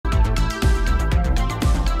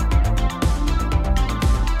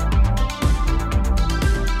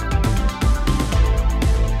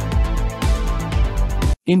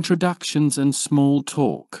Introductions and small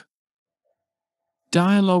talk.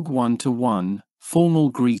 Dialogue 1-to-1, formal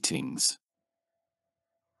greetings.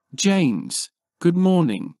 James, good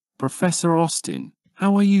morning, Professor Austin,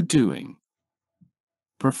 how are you doing?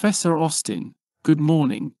 Professor Austin, good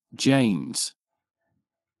morning, James.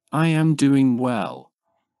 I am doing well.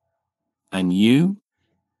 And you?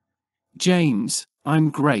 James, I'm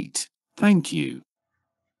great, thank you.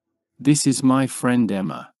 This is my friend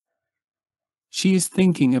Emma. She is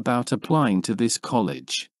thinking about applying to this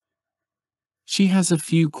college. She has a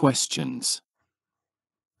few questions.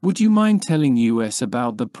 Would you mind telling us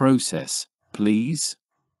about the process, please?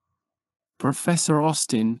 Professor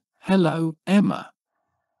Austin, hello, Emma.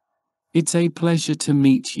 It's a pleasure to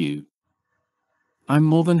meet you. I'm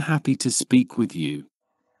more than happy to speak with you.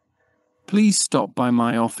 Please stop by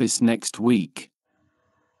my office next week.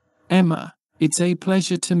 Emma, it's a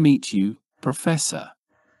pleasure to meet you, Professor.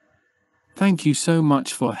 Thank you so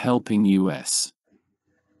much for helping us.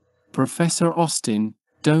 Professor Austin,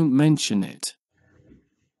 don't mention it.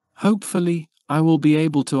 Hopefully, I will be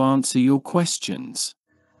able to answer your questions.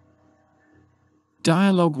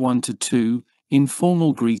 Dialogue 1-to-2,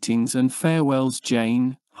 informal greetings and farewells.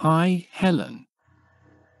 Jane, hi, Helen.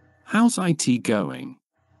 How's IT going?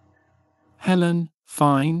 Helen,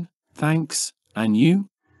 fine, thanks, and you?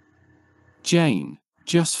 Jane,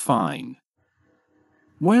 just fine.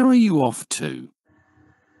 Where are you off to?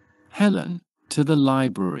 Helen, to the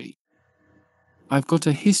library. I've got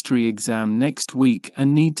a history exam next week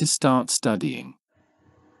and need to start studying.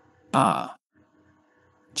 Ah.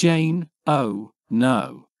 Jane, oh,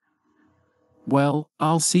 no. Well,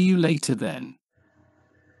 I'll see you later then.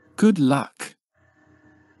 Good luck.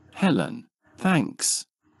 Helen, thanks.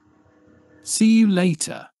 See you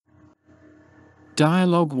later.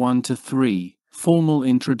 Dialogue 1-to-3, formal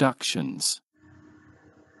introductions.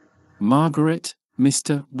 Margaret,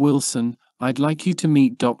 Mr. Wilson, I'd like you to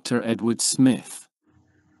meet Dr. Edward Smith.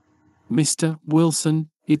 Mr. Wilson,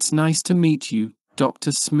 it's nice to meet you,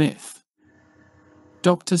 Dr. Smith.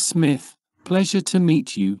 Dr. Smith, pleasure to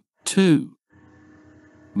meet you, too.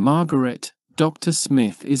 Margaret, Dr.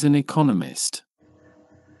 Smith is an economist.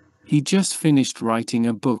 He just finished writing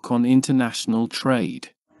a book on international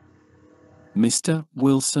trade. Mr.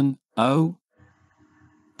 Wilson, oh?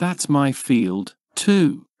 That's my field,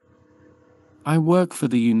 too. I work for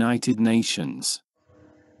the United Nations.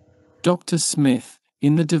 Dr. Smith,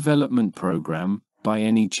 in the development program, by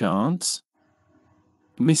any chance?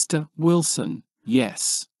 Mr. Wilson,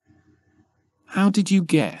 yes. How did you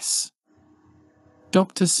guess?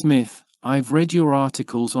 Dr. Smith, I've read your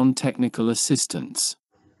articles on technical assistance.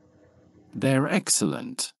 They're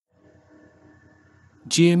excellent.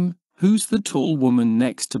 Jim, who's the tall woman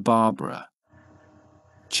next to Barbara?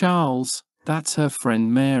 Charles, that's her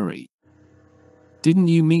friend Mary. Didn't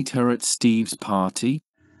you meet her at Steve's party?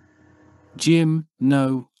 Jim,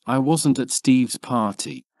 no, I wasn't at Steve's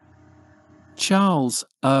party. Charles,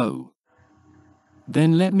 oh.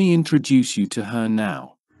 Then let me introduce you to her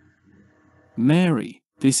now. Mary,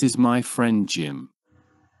 this is my friend Jim.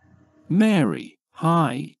 Mary,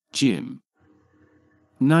 hi, Jim.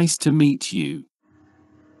 Nice to meet you.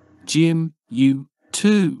 Jim, you,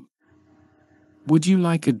 too. Would you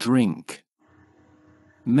like a drink?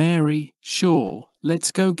 Mary, sure,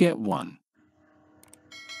 let's go get one.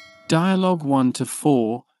 Dialogue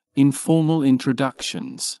 1-to-4, informal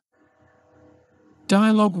introductions.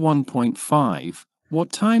 Dialogue 1.5,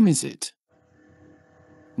 what time is it?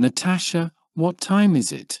 Natasha, what time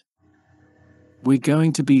is it? We're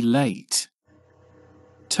going to be late.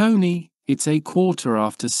 Tony, it's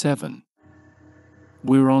 7:15.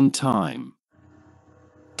 We're on time.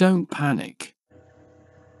 Don't panic.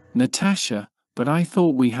 Natasha, but I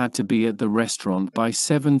thought we had to be at the restaurant by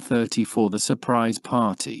 7:30 for the surprise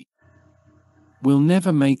party. We'll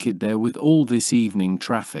never make it there with all this evening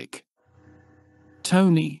traffic.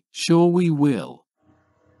 Tony, sure we will.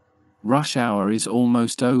 Rush hour is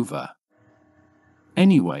almost over.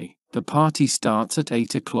 Anyway, the party starts at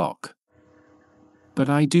 8 o'clock. But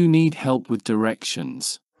I do need help with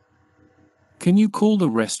directions. Can you call the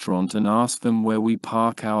restaurant and ask them where we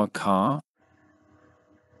park our car?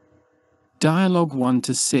 Dialogue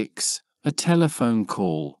 1-to-6, a telephone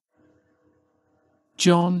call.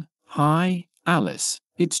 John, hi, Alice,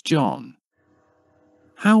 it's John.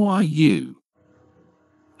 How are you?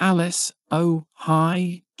 Alice, oh,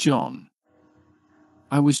 hi, John.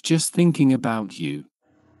 I was just thinking about you.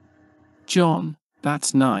 John,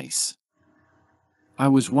 that's nice. I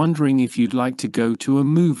was wondering if you'd like to go to a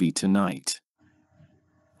movie tonight.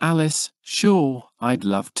 Alice, sure, I'd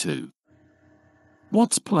love to.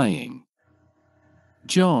 What's playing?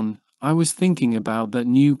 John, I was thinking about that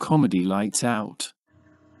new comedy Lights Out.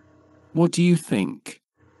 What do you think?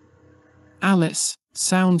 Alice,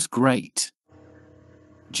 sounds great.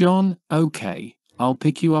 John, okay, I'll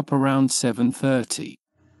pick you up around 7:30.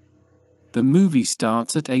 The movie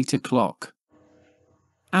starts at 8 o'clock.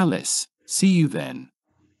 Alice, see you then.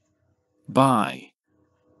 Bye.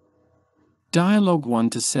 Dialogue 1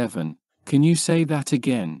 to 7. Can you say that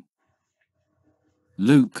again?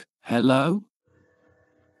 Luke, hello?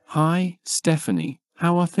 Hi, Stephanie,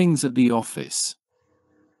 how are things at the office?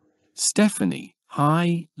 Stephanie,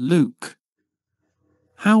 hi, Luke.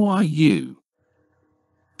 How are you?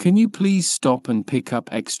 Can you please stop and pick up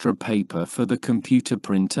extra paper for the computer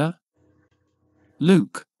printer?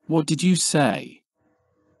 Luke, what did you say?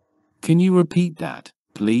 Can you repeat that,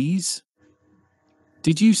 please?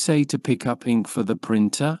 Did you say to pick up ink for the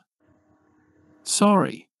printer?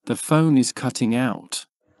 Sorry, the phone is cutting out.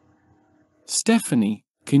 Stephanie,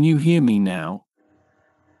 can you hear me now?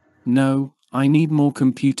 No, I need more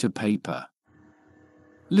computer paper.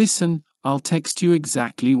 Listen, I'll text you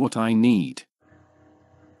exactly what I need.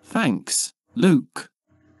 Thanks, Luke.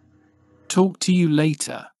 Talk to you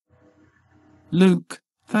later. Luke,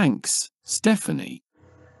 thanks, Stephanie.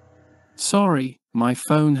 Sorry, my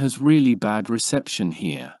phone has really bad reception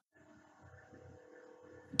here.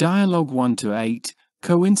 Dialogue 1 to 8.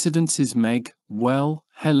 Coincidences. Meg, well,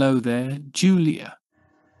 hello there, Julia.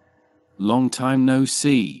 Long time no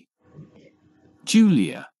see.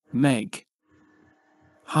 Julia, Meg.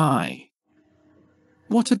 Hi.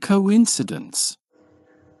 What a coincidence.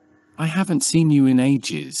 I haven't seen you in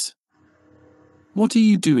ages. What are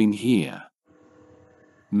you doing here?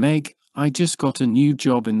 Meg, I just got a new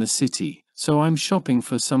job in the city, so I'm shopping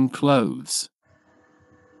for some clothes.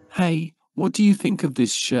 Hey, what do you think of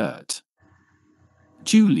this shirt?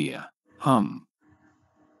 Julia,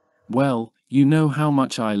 Well, you know how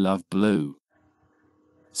much I love blue.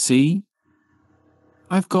 See?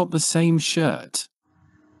 I've got the same shirt.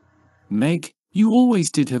 Meg, you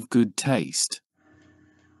always did have good taste.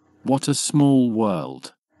 What a small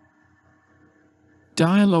world.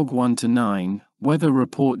 Dialogue 1 to 9. Weather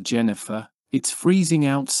report. Jennifer, it's freezing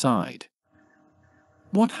outside.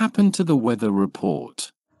 What happened to the weather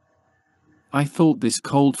report? I thought this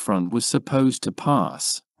cold front was supposed to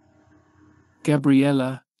pass.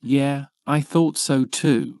 Gabriella, yeah, I thought so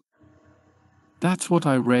too. That's what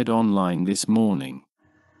I read online this morning.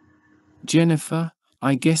 Jennifer,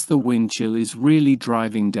 I guess the wind chill is really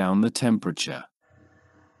driving down the temperature.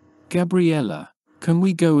 Gabriella, can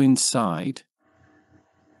we go inside?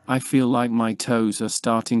 I feel like my toes are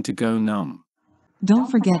starting to go numb.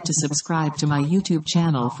 Don't forget to subscribe to my YouTube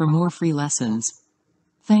channel for more free lessons.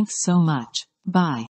 Thanks so much. Bye.